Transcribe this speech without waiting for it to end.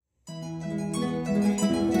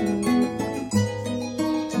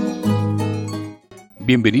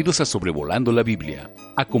Bienvenidos a Sobrevolando la Biblia.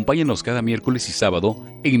 Acompáñanos cada miércoles y sábado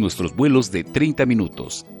en nuestros vuelos de 30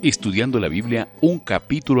 minutos, estudiando la Biblia un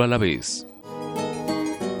capítulo a la vez.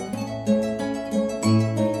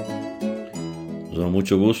 Nos da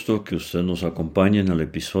mucho gusto que usted nos acompañe en el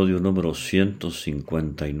episodio número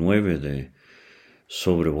 159 de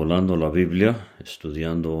Sobrevolando la Biblia,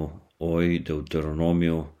 estudiando hoy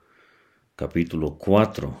Deuteronomio capítulo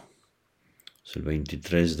 4. Es el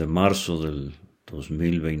 23 de marzo del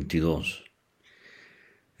 2022.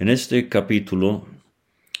 En este capítulo,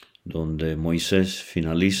 donde Moisés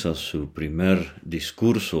finaliza su primer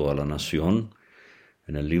discurso a la nación,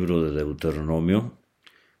 en el libro de Deuteronomio,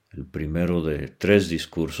 el primero de 3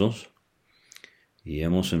 discursos, y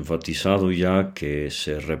hemos enfatizado ya que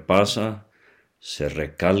se repasa, se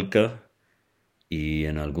recalca y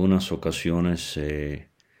en algunas ocasiones se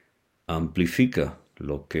amplifica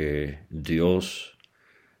lo que Dios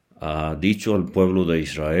ha dicho al pueblo de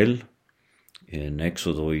Israel en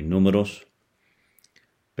Éxodo y Números,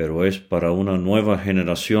 pero es para una nueva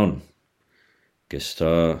generación que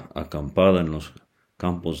está acampada en los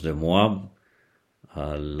campos de Moab,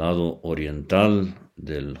 al lado oriental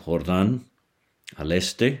del Jordán, al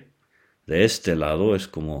este. De este lado es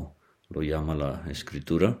como lo llama la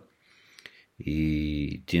Escritura,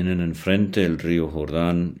 y tienen enfrente el río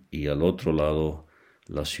Jordán y al otro lado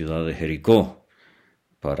la ciudad de Jericó,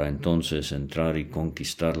 para entonces entrar y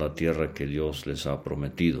conquistar la tierra que Dios les ha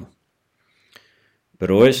prometido.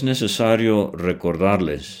 Pero es necesario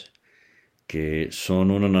recordarles que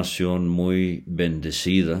son una nación muy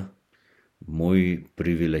bendecida, muy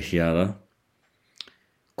privilegiada,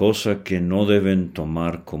 cosa que no deben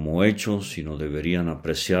tomar como hecho, sino deberían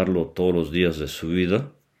apreciarlo todos los días de su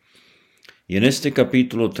vida. Y en este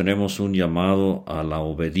capítulo tenemos un llamado a la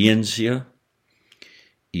obediencia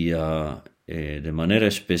y a de manera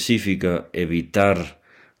específica evitar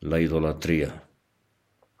la idolatría.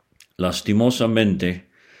 Lastimosamente,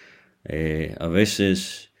 a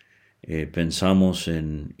veces pensamos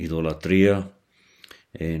en idolatría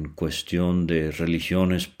en cuestión de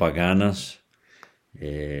religiones paganas,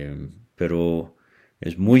 pero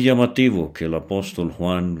es muy llamativo que el apóstol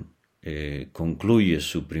Juan concluye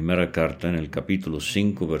su primera carta en el capítulo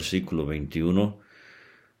 5, versículo 21,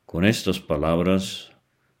 con estas palabras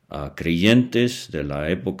a creyentes de la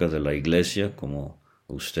época de la iglesia, como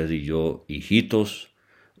usted y yo, hijitos,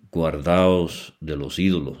 guardaos de los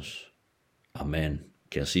ídolos. Amén.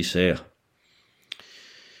 Que así sea.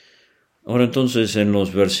 Ahora entonces, en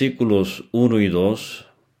los versículos 1 y 2,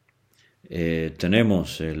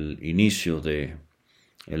 tenemos el inicio de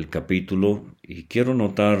el capítulo, y quiero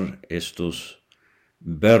notar estos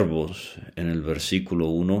verbos en el versículo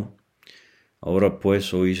 1. Ahora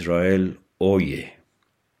pues, oh Israel, oye.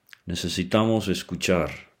 Necesitamos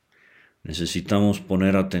escuchar, necesitamos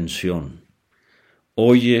poner atención.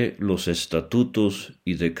 Oye los estatutos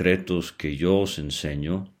y decretos que yo os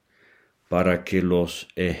enseño, para que los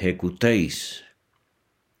ejecutéis.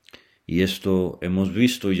 Y esto hemos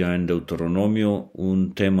visto ya en Deuteronomio,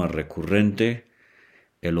 un tema recurrente,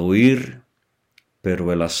 el oír,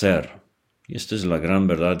 pero el hacer. Y esta es la gran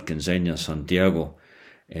verdad que enseña Santiago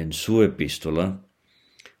en su epístola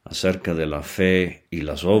acerca de la fe y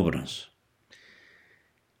las obras.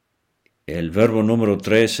 El verbo número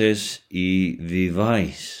 3 es y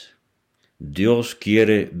viváis. Dios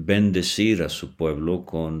quiere bendecir a su pueblo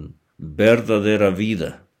con verdadera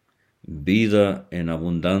vida, vida en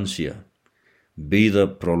abundancia,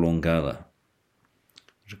 vida prolongada.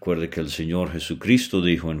 Recuerde que el Señor Jesucristo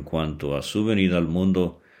dijo en cuanto a su venida al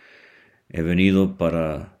mundo, he venido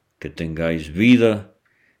para que tengáis vida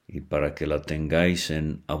y para que la tengáis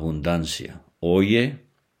en abundancia. Oye,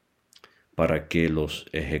 para que los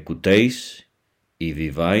ejecutéis y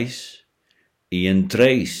viváis y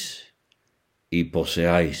entréis y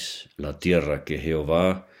poseáis la tierra que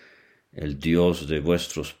Jehová, el Dios de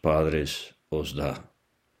vuestros padres, os da.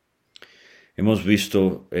 Hemos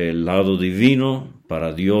visto el lado divino.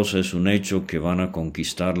 Para Dios es un hecho que van a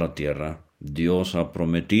conquistar la tierra. Dios ha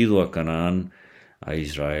prometido a Canaán, a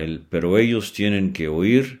Israel, pero ellos tienen que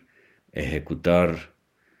oír, ejecutar,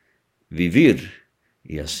 vivir,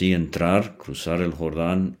 y así entrar, cruzar el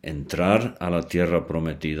Jordán, entrar a la tierra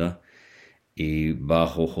prometida. Y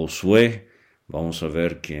bajo Josué, vamos a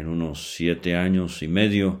ver que en unos 7 años y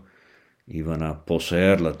medio iban a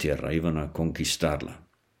poseer la tierra, iban a conquistarla.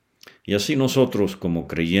 Y así nosotros como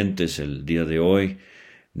creyentes el día de hoy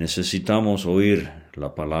necesitamos oír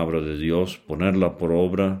la palabra de Dios, ponerla por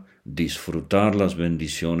obra, disfrutar las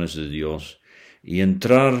bendiciones de Dios y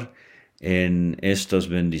entrar en estas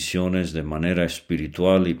bendiciones de manera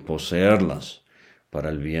espiritual y poseerlas para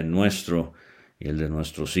el bien nuestro y el de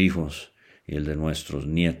nuestros hijos y el de nuestros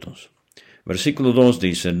nietos. Versículo 2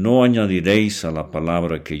 dice, no añadiréis a la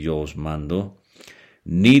palabra que yo os mando,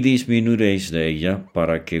 ni disminuiréis de ella,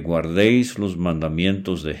 para que guardéis los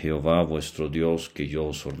mandamientos de Jehová vuestro Dios que yo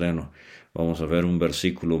os ordeno. Vamos a ver un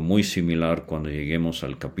versículo muy similar cuando lleguemos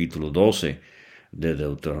al capítulo 12 de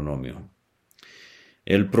Deuteronomio.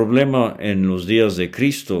 El problema en los días de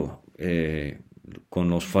Cristo con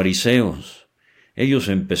los fariseos, ellos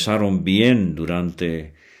empezaron bien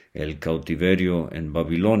durante el cautiverio en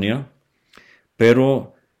Babilonia,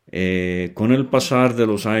 pero con el pasar de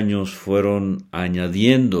los años fueron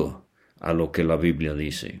añadiendo a lo que la Biblia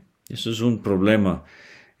dice. Eso es un problema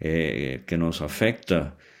que nos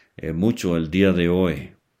afecta mucho el día de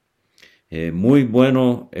hoy. Muy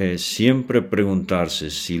bueno siempre preguntarse,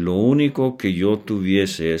 si lo único que yo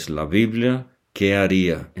tuviese es la Biblia, ¿qué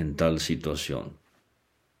haría en tal situación?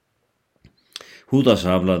 Judas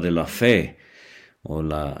habla de la fe o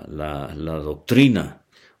la doctrina,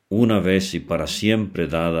 una vez y para siempre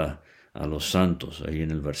dada a los santos, ahí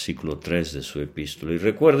en el versículo 3 de su epístola. Y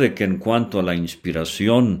recuerde que en cuanto a la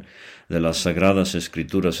inspiración de las Sagradas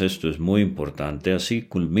Escrituras, esto es muy importante. Así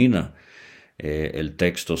culmina el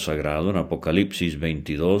texto sagrado en Apocalipsis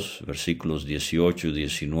 22, versículos 18 y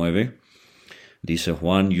 19. Dice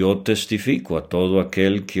Juan, yo testifico a todo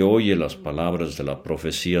aquel que oye las palabras de la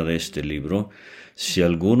profecía de este libro. Si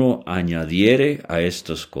alguno añadiere a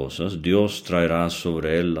estas cosas, Dios traerá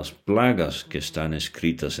sobre él las plagas que están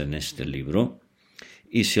escritas en este libro.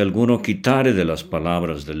 Y si alguno quitare de las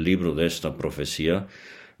palabras del libro de esta profecía,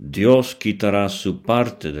 Dios quitará su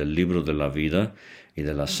parte del libro de la vida y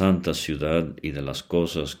de la santa ciudad y de las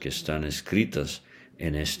cosas que están escritas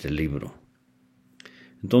en este libro.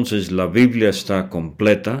 Entonces la Biblia está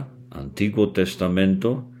completa, Antiguo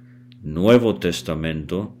Testamento, Nuevo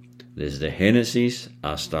Testamento, desde Génesis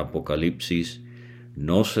hasta Apocalipsis,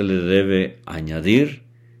 no se le debe añadir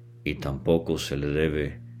y tampoco se le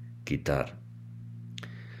debe quitar.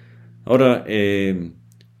 Ahora, en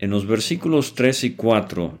los versículos 3 y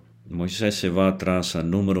 4, Moisés se va atrás a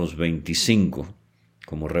Números 25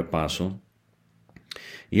 como repaso,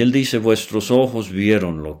 y él dice, vuestros ojos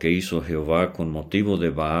vieron lo que hizo Jehová con motivo de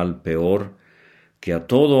Baal Peor, que a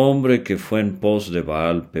todo hombre que fue en pos de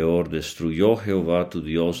Baal Peor destruyó Jehová tu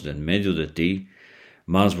Dios de en medio de ti,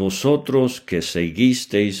 mas vosotros que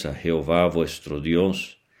seguisteis a Jehová vuestro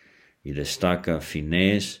Dios, y destaca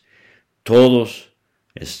Finés, todos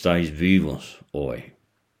estáis vivos hoy.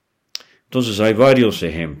 Entonces hay varios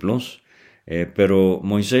ejemplos, pero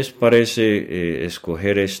Moisés parece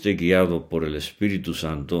escoger guiado por el Espíritu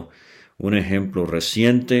Santo, un ejemplo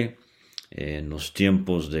reciente en los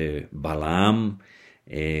tiempos de Balaam,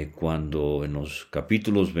 cuando en los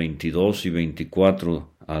capítulos 22 y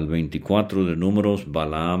 24 al 24 de Números,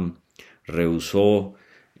 Balaam rehusó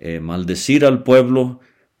maldecir al pueblo,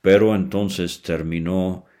 pero entonces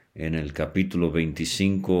terminó en el capítulo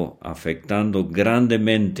 25 afectando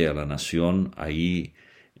grandemente a la nación ahí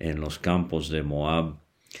en los campos de Moab,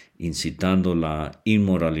 incitando la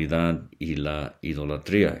inmoralidad y la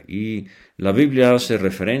idolatría. Y la Biblia hace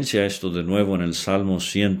referencia a esto de nuevo en el Salmo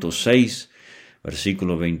 106,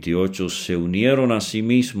 versículo 28, se unieron a sí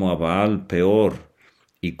mismo a Baal Peor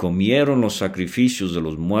y comieron los sacrificios de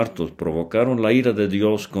los muertos, provocaron la ira de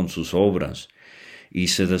Dios con sus obras, y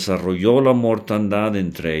se desarrolló la mortandad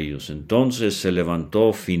entre ellos. Entonces se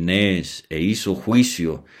levantó Finés e hizo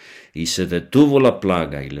juicio, y se detuvo la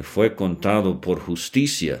plaga, y le fue contado por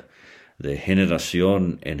justicia de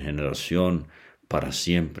generación en generación para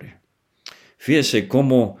siempre. Fíjese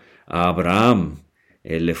cómo a Abraham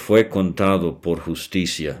le fue contado por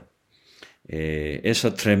justicia,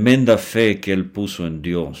 esa tremenda fe que él puso en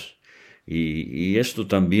Dios. Y esto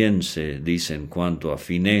también se dice en cuanto a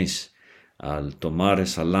Finés, al tomar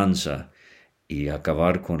esa lanza y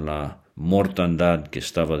acabar con la mortandad que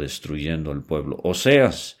estaba destruyendo el pueblo.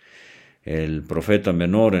 Oseas, el profeta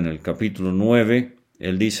menor, en el capítulo 9,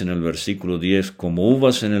 él dice en el versículo 10, como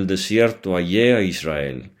uvas en el desierto hallé a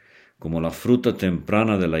Israel, como la fruta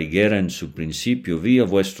temprana de la higuera en su principio vi a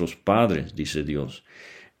vuestros padres, dice Dios.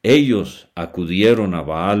 Ellos acudieron a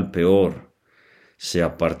Baal Peor, se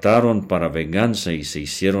apartaron para venganza y se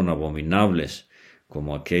hicieron abominables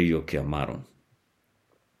como aquello que amaron.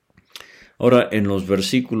 Ahora, en los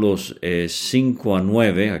versículos 5 a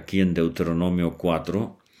 9, aquí en Deuteronomio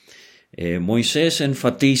 4, Moisés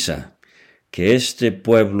enfatiza que este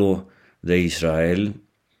pueblo de Israel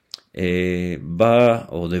va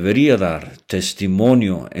o debería dar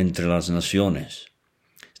testimonio entre las naciones,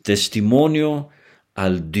 testimonio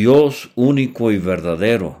al Dios único y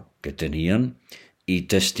verdadero que tenían y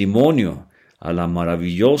testimonio a la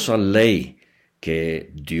maravillosa ley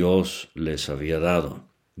que Dios les había dado.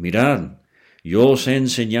 Mirad, yo os he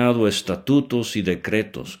enseñado estatutos y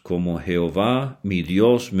decretos, como Jehová mi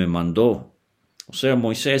Dios me mandó. O sea,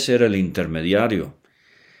 Moisés era el intermediario.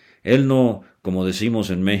 Él no, como decimos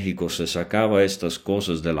en México, se sacaba estas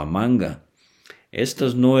cosas de la manga.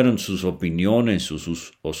 Estas no eran sus opiniones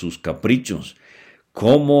o sus caprichos.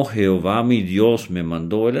 Como Jehová mi Dios me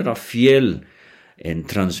mandó, él era fiel en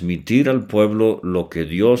transmitir al pueblo lo que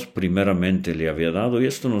Dios primeramente le había dado. Y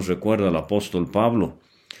esto nos recuerda al apóstol Pablo.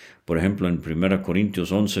 Por ejemplo, en 1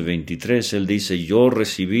 Corintios 11:23, él dice, yo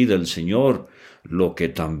recibí del Señor lo que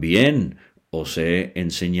también os he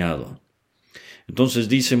enseñado. Entonces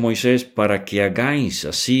dice Moisés, para que hagáis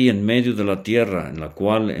así en medio de la tierra en la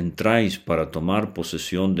cual entráis para tomar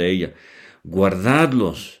posesión de ella,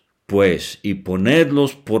 guardadlos, pues, y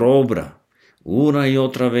ponedlos por obra, una y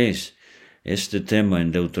otra vez, este tema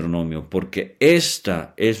en Deuteronomio, porque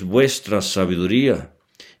esta es vuestra sabiduría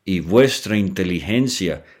y vuestra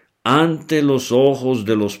inteligencia ante los ojos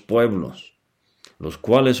de los pueblos, los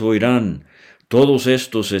cuales oirán todos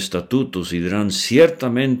estos estatutos y dirán,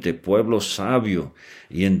 ciertamente pueblo sabio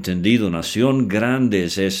y entendido, nación grande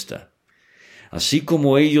es esta. Así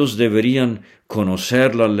como ellos deberían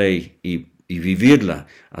conocer la ley y vivirla,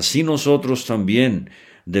 así nosotros también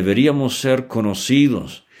deberíamos ser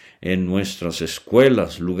conocidos en nuestras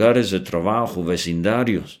escuelas, lugares de trabajo,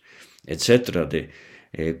 vecindarios, etcétera,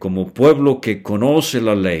 como pueblo que conoce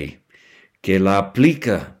la ley, que la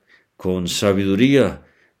aplica con sabiduría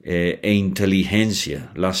e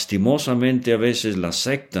inteligencia. Lastimosamente a veces las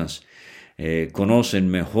sectas conocen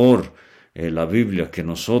mejor la Biblia que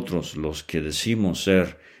nosotros, los que decimos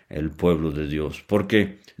ser el pueblo de Dios.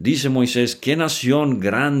 Porque dice Moisés, ¿qué nación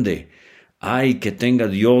grande hay que tenga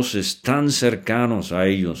dioses tan cercanos a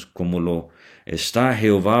ellos como lo está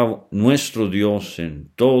Jehová nuestro Dios en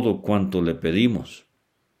todo cuanto le pedimos?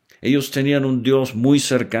 Ellos tenían un Dios muy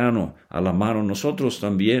cercano a la mano, nosotros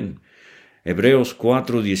también. Hebreos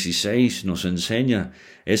 4:16 nos enseña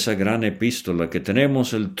esa gran epístola, que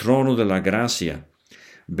tenemos el trono de la gracia,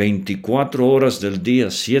 24 horas del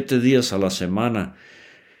día, 7 días a la semana,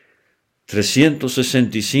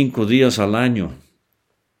 365 días al año,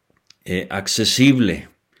 accesible,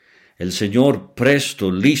 el Señor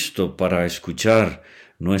presto, listo para escuchar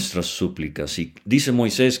nuestras súplicas. Y dice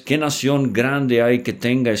Moisés, ¿qué nación grande hay que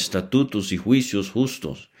tenga estatutos y juicios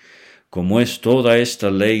justos, como es toda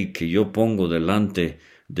esta ley que yo pongo delante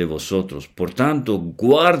de vosotros? Por tanto,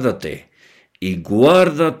 guárdate y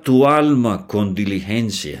guarda tu alma con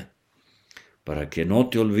diligencia, para que no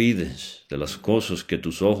te olvides de las cosas que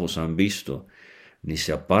tus ojos han visto, ni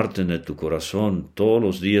se aparten de tu corazón todos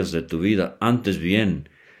los días de tu vida. Antes bien,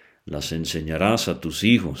 las enseñarás a tus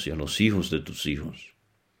hijos y a los hijos de tus hijos.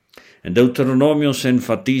 En Deuteronomio se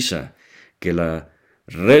enfatiza que la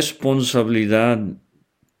responsabilidad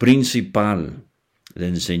principal de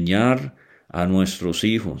enseñar a nuestros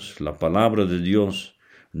hijos la palabra de Dios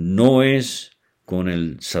no es con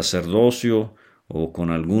el sacerdocio o con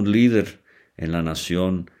algún líder en la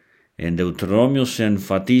nación. En Deuteronomio se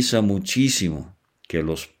enfatiza muchísimo que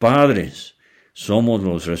los padres somos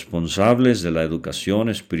los responsables de la educación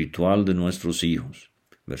espiritual de nuestros hijos.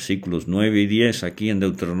 Versículos 9 y 10 aquí en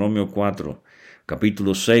Deuteronomio 4,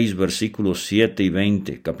 capítulo 6, versículos 7 y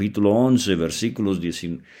 20, capítulo 11,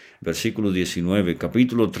 versículo 19,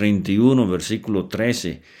 capítulo 31, versículo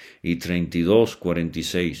 13 y 32,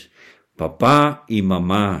 46. Papá y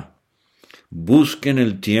mamá, busquen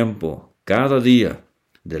el tiempo cada día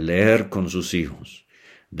de leer con sus hijos,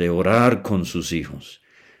 de orar con sus hijos,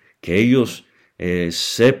 que ellos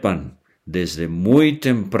sepan desde muy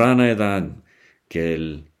temprana edad que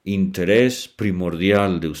el interés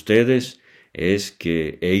primordial de ustedes es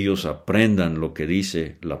que ellos aprendan lo que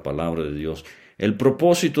dice la palabra de Dios. El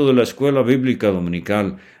propósito de la escuela bíblica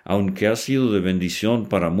dominical, aunque ha sido de bendición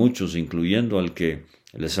para muchos, incluyendo al que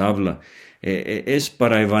les habla, es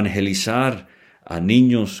para evangelizar a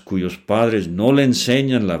niños cuyos padres no le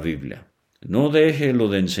enseñan la Biblia. No deje lo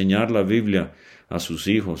de enseñar la Biblia a sus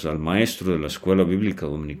hijos, al maestro de la escuela bíblica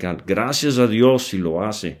dominical. Gracias a Dios si lo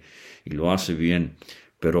hace, y lo hace bien.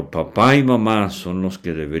 Pero papá y mamá son los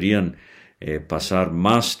que deberían pasar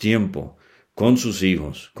más tiempo con sus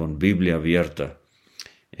hijos, con Biblia abierta.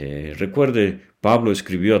 Recuerde, Pablo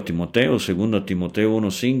escribió a Timoteo, 2 Timoteo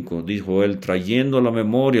 1:5, dijo él, trayendo a la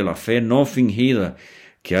memoria la fe no fingida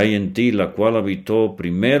que hay en ti, la cual habitó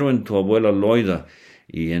primero en tu abuela Loida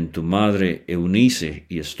y en tu madre Eunice,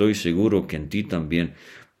 y estoy seguro que en ti también.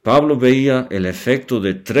 Pablo veía el efecto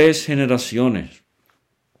de 3 generaciones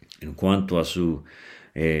en cuanto a su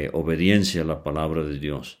obediencia a la palabra de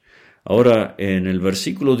Dios. Ahora, en el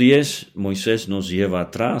versículo 10, Moisés nos lleva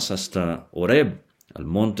atrás hasta Horeb, al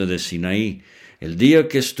monte de Sinaí, el día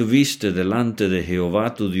que estuviste delante de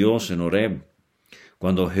Jehová tu Dios en Horeb,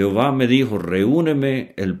 cuando Jehová me dijo,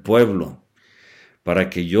 reúneme el pueblo, para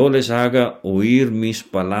que yo les haga oír mis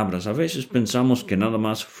palabras. A veces pensamos que nada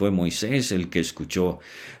más fue Moisés el que escuchó,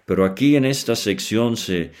 pero aquí en esta sección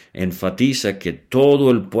se enfatiza que todo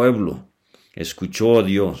el pueblo escuchó a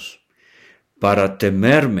Dios, para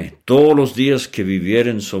temerme todos los días que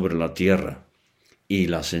vivieren sobre la tierra, y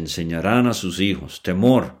las enseñarán a sus hijos.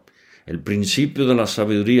 Temor. El principio de la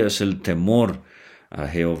sabiduría es el temor a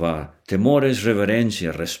Jehová. Temor es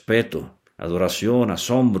reverencia, respeto, adoración,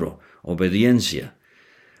 asombro, obediencia.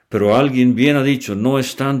 Pero alguien bien ha dicho, no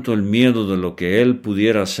es tanto el miedo de lo que él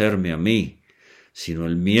pudiera hacerme a mí, sino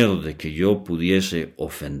el miedo de que yo pudiese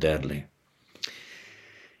ofenderle.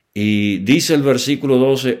 Y dice el versículo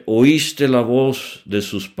 12, oíste la voz de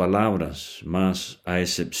sus palabras, mas a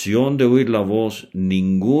excepción de oír la voz,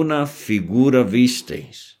 ninguna figura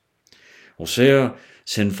visteis. O sea,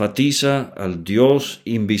 se enfatiza al Dios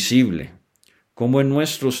invisible, como en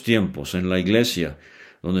nuestros tiempos, en la iglesia,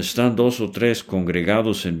 donde están 2 o 3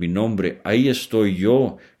 congregados en mi nombre, ahí estoy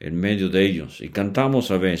yo en medio de ellos. Y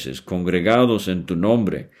cantamos a veces, congregados en tu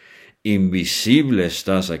nombre, invisible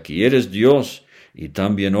estás aquí, eres Dios y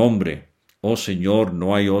también hombre. Oh Señor,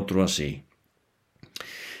 no hay otro así.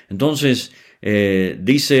 Entonces,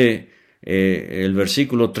 dice el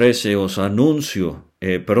versículo 13, os anunció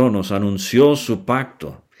su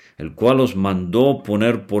pacto, el cual os mandó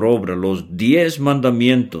poner por obra los 10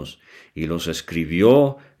 mandamientos, y los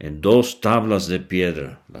escribió en 2 tablas de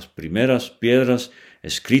piedra. Las primeras piedras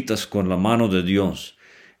escritas con la mano de Dios.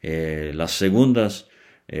 Las segundas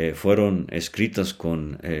fueron escritas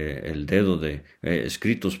con el dedo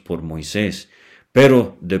escritos por Moisés,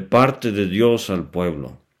 pero de parte de Dios al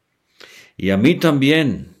pueblo. Y a mí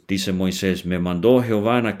también, dice Moisés, me mandó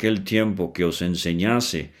Jehová en aquel tiempo que os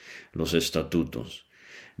enseñase los estatutos.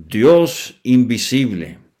 Dios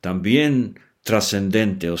invisible, también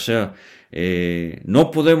trascendente, o sea,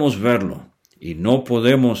 no podemos verlo y no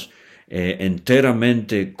podemos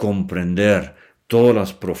enteramente comprender todas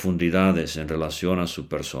las profundidades en relación a su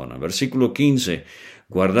persona. Versículo 15,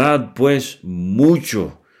 guardad pues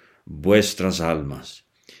mucho vuestras almas.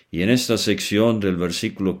 Y en esta sección del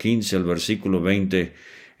versículo 15 al versículo 20,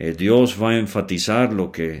 Dios va a enfatizar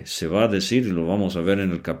lo que se va a decir, y lo vamos a ver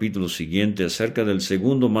en el capítulo siguiente, acerca del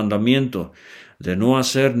segundo mandamiento, de no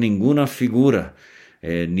hacer ninguna figura,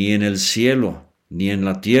 ni en el cielo, ni en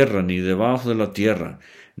la tierra, ni debajo de la tierra,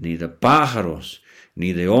 ni de pájaros,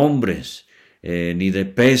 ni de hombres, ni de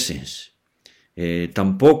peces.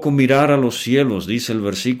 Tampoco mirar a los cielos, dice el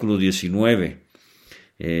versículo 19,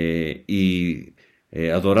 y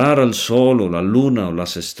adorar al sol o la luna o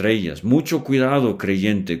las estrellas. Mucho cuidado,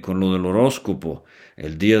 creyente, con lo del horóscopo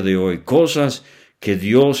el día de hoy. Cosas que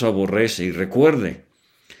Dios aborrece. Y recuerde,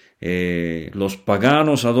 los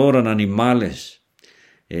paganos adoran animales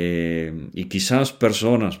y quizás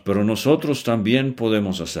personas, pero nosotros también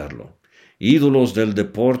podemos hacerlo. Ídolos del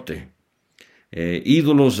deporte,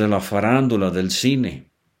 ídolos de la farándula, del cine,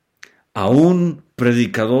 aún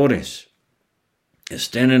predicadores,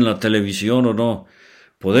 estén en la televisión o no,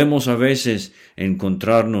 podemos a veces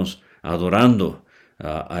encontrarnos adorando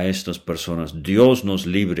a estas personas. Dios nos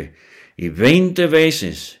libre. Y 20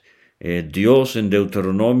 veces Dios en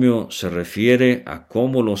Deuteronomio se refiere a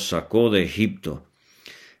cómo los sacó de Egipto.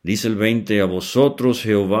 Dice el 20, a vosotros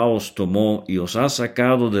Jehová os tomó y os ha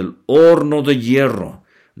sacado del horno de hierro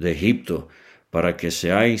de Egipto, para que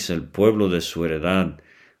seáis el pueblo de su heredad,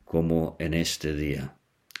 como en este día.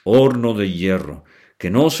 Horno de hierro,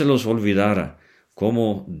 que no se los olvidara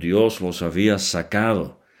cómo Dios los había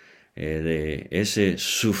sacado de ese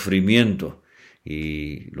sufrimiento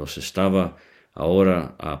y los estaba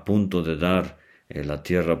ahora a punto de dar la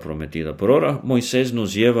tierra prometida. Por ahora Moisés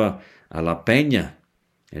nos lleva a la peña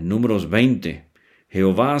en Números 20.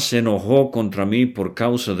 Jehová se enojó contra mí por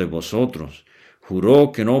causa de vosotros.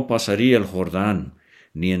 Juró que no pasaría el Jordán,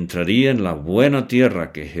 ni entraría en la buena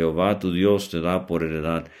tierra que Jehová tu Dios te da por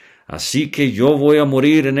heredad. Así que yo voy a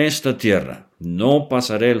morir en esta tierra. No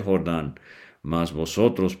pasaré el Jordán, mas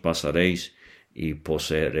vosotros pasaréis y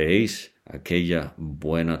poseeréis aquella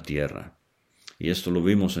buena tierra. Y esto lo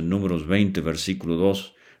vimos en Números 20, versículo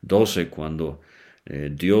 12, cuando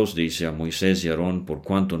Dios dice a Moisés y Aarón, por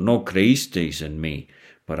cuanto no creísteis en mí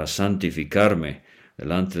para santificarme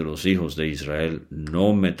delante de los hijos de Israel,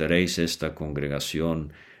 no meteréis esta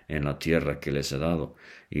congregación en la tierra que les he dado.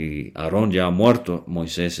 Y Aarón ya ha muerto,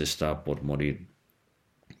 Moisés está por morir.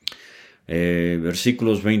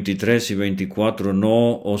 versículos 23 y 24,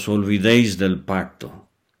 no os olvidéis del pacto.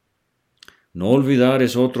 No olvidar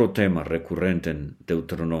es otro tema recurrente en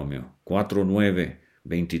Deuteronomio 4, 9,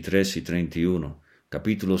 23 y 31,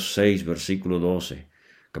 capítulo 6, versículo 12,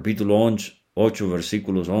 capítulo 8,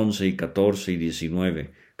 versículos 11 y 14 y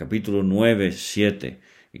 19, capítulo 9, 7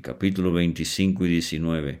 y capítulo 25 y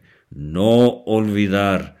 19. No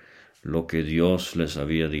olvidar lo que Dios les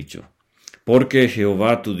había dicho. Porque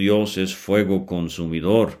Jehová tu Dios es fuego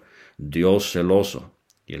consumidor, Dios celoso.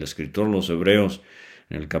 Y el escritor de los Hebreos,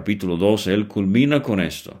 en el capítulo 12, él culmina con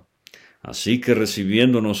esto. Así que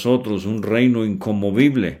recibiendo nosotros un reino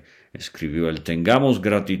inconmovible, escribió él, tengamos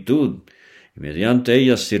gratitud, y mediante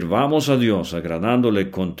ella sirvamos a Dios, agradándole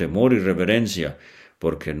con temor y reverencia,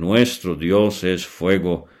 porque nuestro Dios es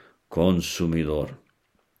fuego consumidor.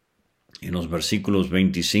 En los versículos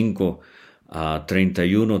 25 a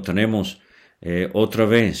 31 tenemos otra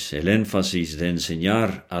vez el énfasis de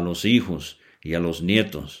enseñar a los hijos y a los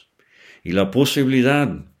nietos, y la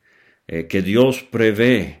posibilidad que Dios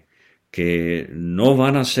prevé que no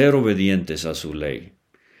van a ser obedientes a su ley,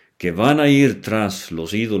 que van a ir tras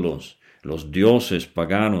los ídolos, los dioses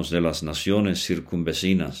paganos de las naciones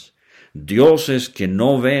circunvecinas, dioses que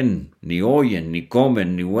no ven, ni oyen, ni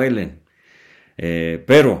comen, ni huelen.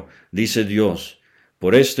 Pero, dice Dios,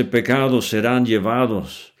 por este pecado serán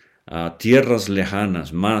llevados a tierras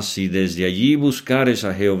lejanas, mas si desde allí buscares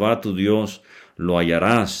a Jehová tu Dios, lo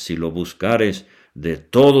hallarás si lo buscares de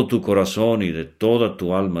todo tu corazón y de toda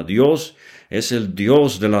tu alma. Dios es el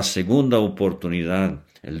Dios de la segunda oportunidad,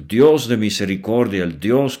 el Dios de misericordia, el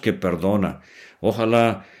Dios que perdona.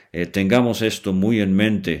 Ojalá tengamos esto muy en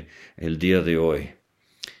mente el día de hoy.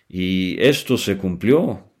 Y esto se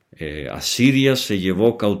cumplió. Asiria se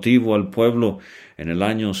llevó cautivo al pueblo en el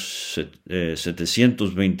año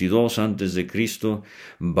 722 a.C.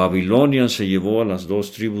 Babilonia se llevó a las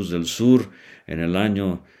dos tribus del sur en el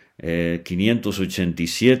año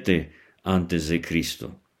 587 a.C.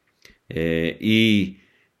 Y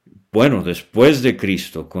bueno, después de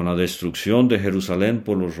Cristo, con la destrucción de Jerusalén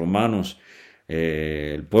por los romanos,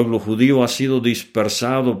 el pueblo judío ha sido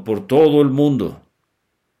dispersado por todo el mundo.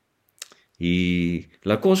 Y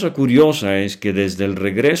la cosa curiosa es que desde el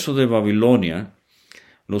regreso de Babilonia,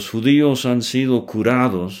 los judíos han sido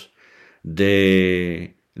curados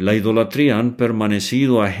de la idolatría, han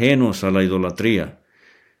permanecido ajenos a la idolatría.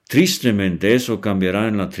 Tristemente eso cambiará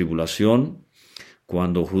en la tribulación,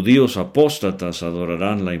 cuando judíos apóstatas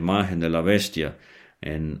adorarán la imagen de la bestia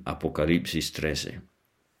en Apocalipsis 13.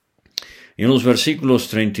 Y en los versículos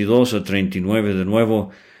 32 a 39 de nuevo,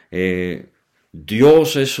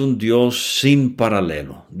 Dios es un Dios sin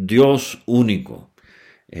paralelo, Dios único.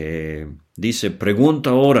 Dice,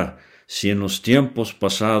 pregunta ahora si en los tiempos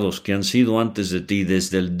pasados que han sido antes de ti,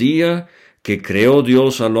 desde el día que creó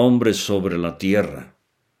Dios al hombre sobre la tierra.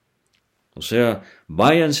 O sea,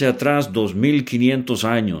 váyanse atrás 2500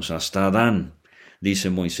 años hasta Adán, dice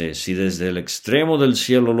Moisés, si desde el extremo del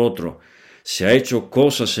cielo al otro se ha hecho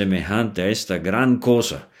cosa semejante a esta gran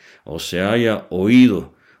cosa, o se haya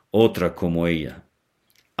oído otra como ella.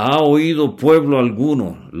 ¿Ha oído pueblo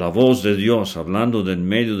alguno la voz de Dios hablando de en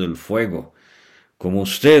medio del fuego, como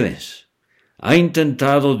ustedes? ¿Ha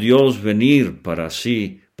intentado Dios venir para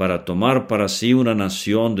tomar para sí una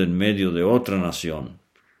nación de en medio de otra nación?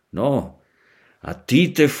 No, a ti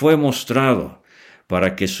te fue mostrado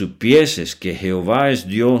para que supieses que Jehová es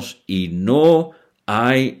Dios y no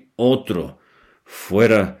hay otro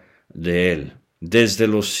fuera de él. Desde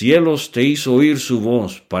los cielos te hizo oír su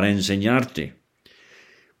voz para enseñarte.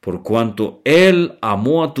 Por cuanto él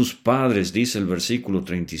amó a tus padres, dice el versículo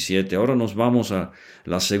 37. Ahora nos vamos a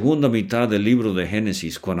la segunda mitad del libro de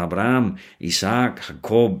Génesis con Abraham, Isaac,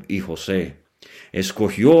 Jacob y José.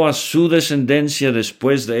 Escogió a su descendencia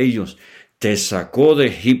después de ellos, te sacó de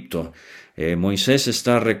Egipto. Moisés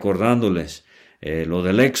está recordándoles lo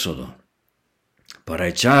del Éxodo, para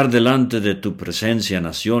echar delante de tu presencia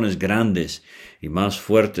naciones grandes y más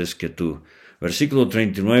fuertes que tú. Versículo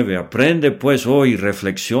 39, aprende pues hoy,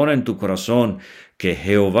 reflexiona en tu corazón que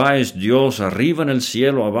Jehová es Dios arriba en el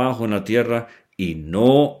cielo, abajo en la tierra, y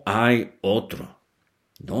no hay otro.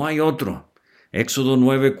 No hay otro. Éxodo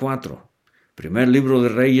 9:4, primer libro de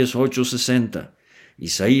Reyes 8:60,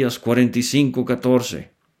 Isaías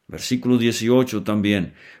 45:14, versículo 18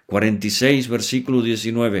 también, 46, versículo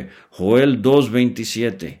 19, Joel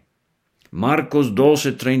 2:27, Marcos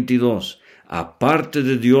 12:32, aparte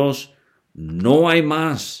de Dios no hay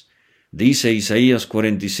más, dice Isaías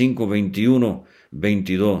 45:21,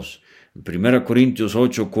 22, 1 Corintios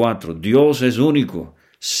 8:4, Dios es único,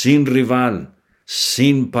 sin rival,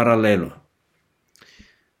 sin paralelo.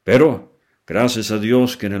 Pero Gracias a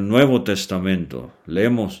Dios que en el Nuevo Testamento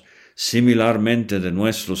leemos similarmente de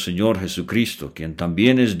nuestro Señor Jesucristo, quien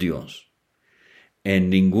también es Dios. En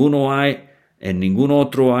ningún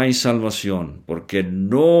otro hay salvación, porque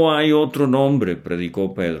no hay otro nombre,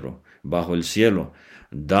 predicó Pedro, bajo el cielo,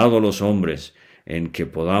 dado a los hombres, en que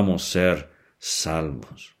podamos ser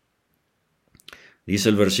salvos. Dice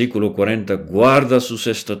el versículo 40, guarda sus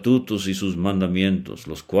estatutos y sus mandamientos,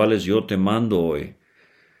 los cuales yo te mando hoy,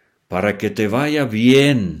 para que te vaya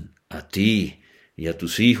bien a ti y a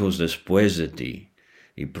tus hijos después de ti,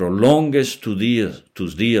 y prolongues tus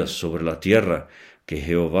días sobre la tierra que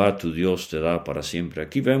Jehová tu Dios te da para siempre.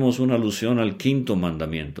 Aquí vemos una alusión al quinto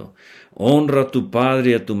mandamiento. Honra a tu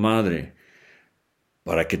padre y a tu madre,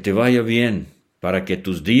 para que te vaya bien, para que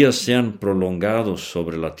tus días sean prolongados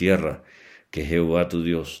sobre la tierra que Jehová tu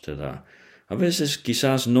Dios te da. A veces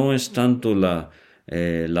quizás no es tanto la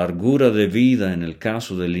largura de vida en el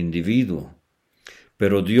caso del individuo,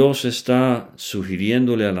 pero Dios está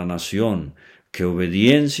sugiriéndole a la nación que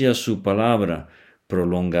obediencia a su palabra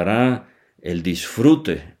prolongará el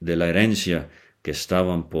disfrute de la herencia que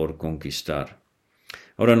estaban por conquistar.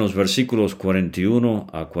 Ahora en los versículos 41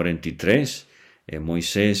 a 43,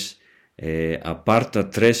 Moisés aparta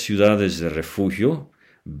 3 ciudades de refugio.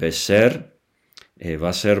 Beser va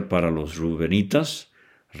a ser para los rubenitas,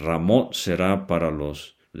 Ramot será para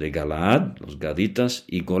los de Galaad, los gaditas,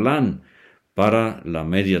 y Golán para la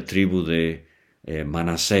media tribu de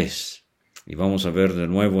Manasés. Y vamos a ver de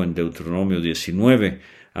nuevo en Deuteronomio 19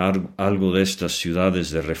 algo de estas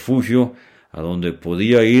ciudades de refugio, a donde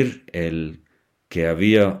podía ir el que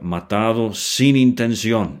había matado sin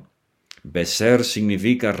intención. Beser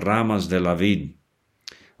significa ramas de la vid.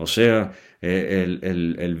 O sea,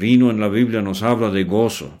 el vino en la Biblia nos habla de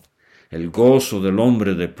gozo, el gozo del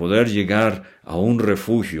hombre de poder llegar a un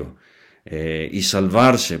refugio y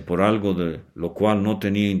salvarse por algo de lo cual no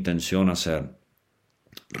tenía intención hacer.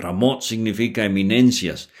 Ramot significa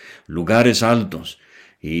eminencias, lugares altos,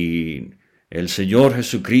 y el Señor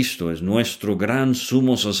Jesucristo es nuestro gran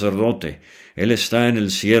sumo sacerdote. Él está en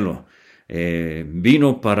el cielo.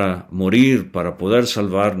 Vino para morir, para poder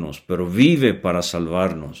salvarnos, pero vive para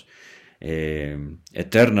salvarnos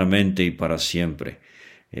eternamente y para siempre.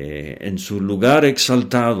 En su lugar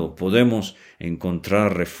exaltado podemos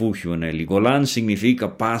encontrar refugio en él. Y Golán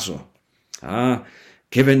significa paso.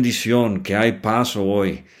 Qué bendición que hay paso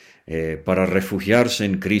hoy para refugiarse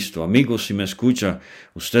en Cristo. Amigos, si me escucha,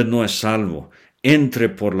 usted no es salvo. Entre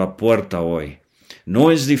por la puerta hoy. No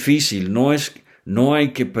es difícil, no hay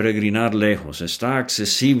que peregrinar lejos. Está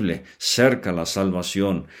accesible, cerca la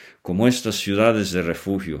salvación, como estas ciudades de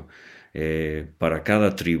refugio para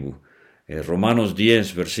cada tribu. Romanos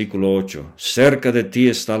 10, versículo 8. Cerca de ti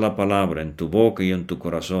está la palabra, en tu boca y en tu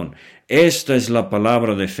corazón. Esta es la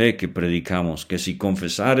palabra de fe que predicamos, que si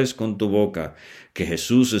confesares con tu boca que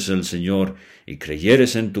Jesús es el Señor y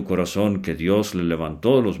creyeres en tu corazón que Dios le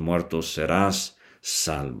levantó de los muertos, serás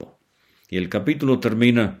salvo. Y el capítulo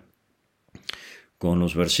termina con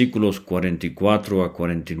los versículos 44 a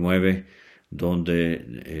 49,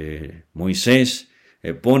 donde Moisés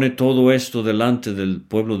pone todo esto delante del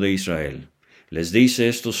pueblo de Israel. Les dice,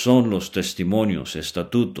 estos son los testimonios,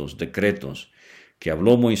 estatutos, decretos que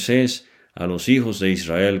habló Moisés a los hijos de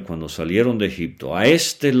Israel cuando salieron de Egipto, a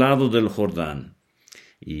este lado del Jordán.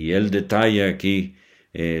 Y él detalla aquí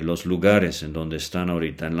los lugares en donde están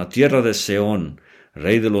ahorita. En la tierra de Seón,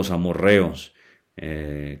 rey de los amorreos,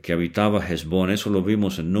 que habitaba Hesbón. Eso lo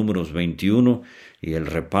vimos en Números 21 y el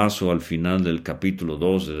repaso al final del capítulo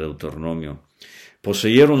 2 de Deuteronomio.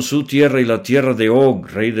 Poseyeron su tierra y la tierra de Og,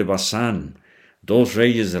 rey de Basán, 2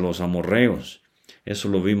 reyes de los amorreos. Eso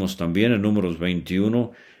lo vimos también en Números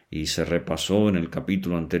 21 y se repasó en el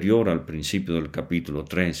capítulo anterior, al principio del capítulo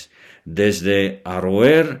 3. Desde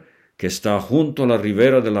Aroer, que está junto a la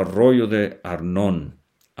ribera del arroyo de Arnón,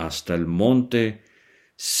 hasta el monte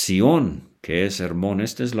Sión, que es Hermón.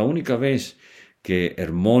 Esta es la única vez que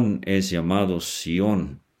Hermón es llamado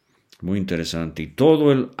Sión. Muy interesante. Y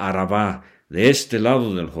todo el Arabá, de este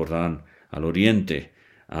lado del Jordán, al oriente,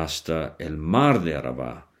 hasta el mar de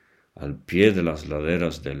Arabá, al pie de las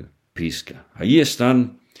laderas del Pisga. Allí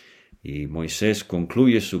están, y Moisés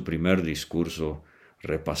concluye su primer discurso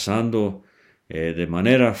repasando de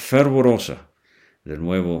manera fervorosa, de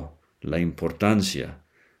nuevo, la importancia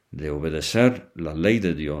de obedecer la ley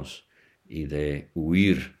de Dios y de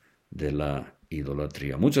huir de la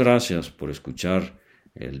idolatría. Muchas gracias por escuchar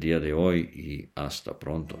el día de hoy y hasta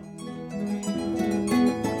pronto.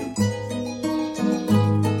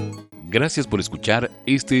 Gracias por escuchar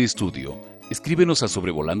este estudio. Escríbenos a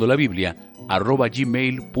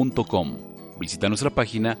sobrevolandolabiblia@gmail.com. Visita nuestra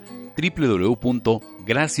página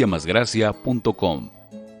www.graciamasgracia.com.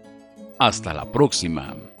 Hasta la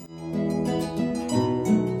próxima.